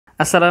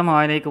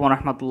Assalamualaikum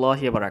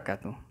warahmatullahi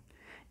wabarakatuh.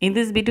 In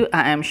this video,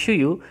 I am show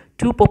you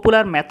two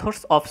popular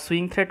methods of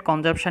swing thread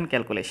consumption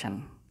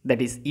calculation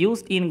that is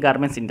used in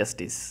garments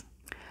industries.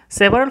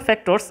 Several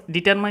factors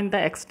determine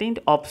the extent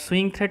of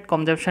swing thread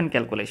consumption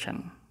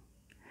calculation.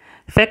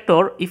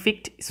 Factor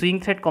affect swing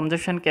thread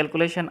consumption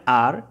calculation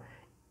are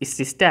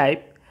stitch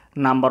type,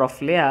 number of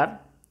layer,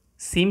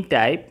 seam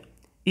type,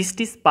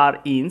 stitch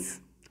per inch,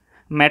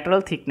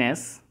 material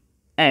thickness,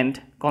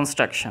 and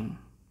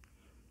construction.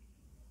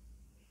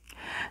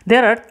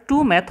 There are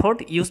two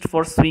methods used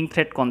for swing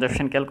thread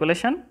consumption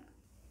calculation.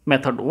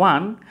 Method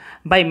 1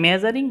 by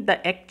measuring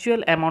the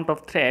actual amount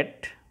of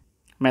thread.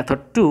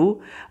 Method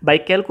 2 by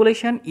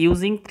calculation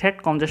using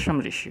thread consumption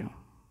ratio.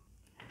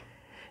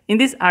 In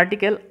this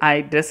article,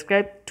 I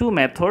describe two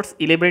methods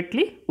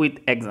elaborately with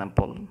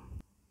example.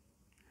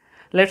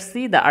 Let's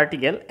see the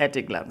article at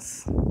a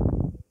glance.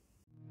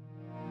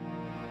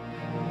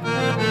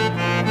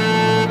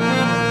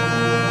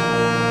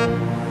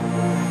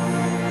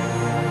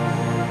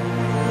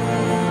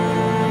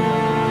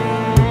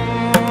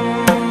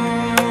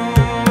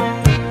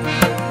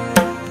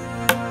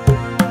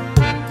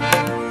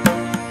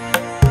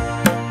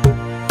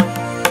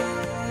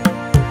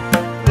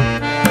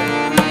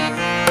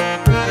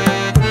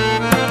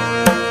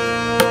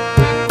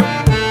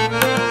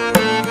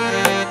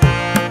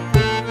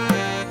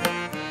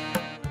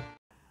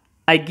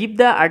 I give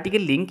the article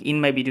link in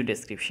my video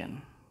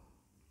description.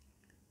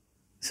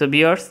 So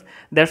viewers,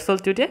 that's all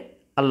today.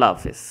 Allah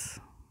Hafiz.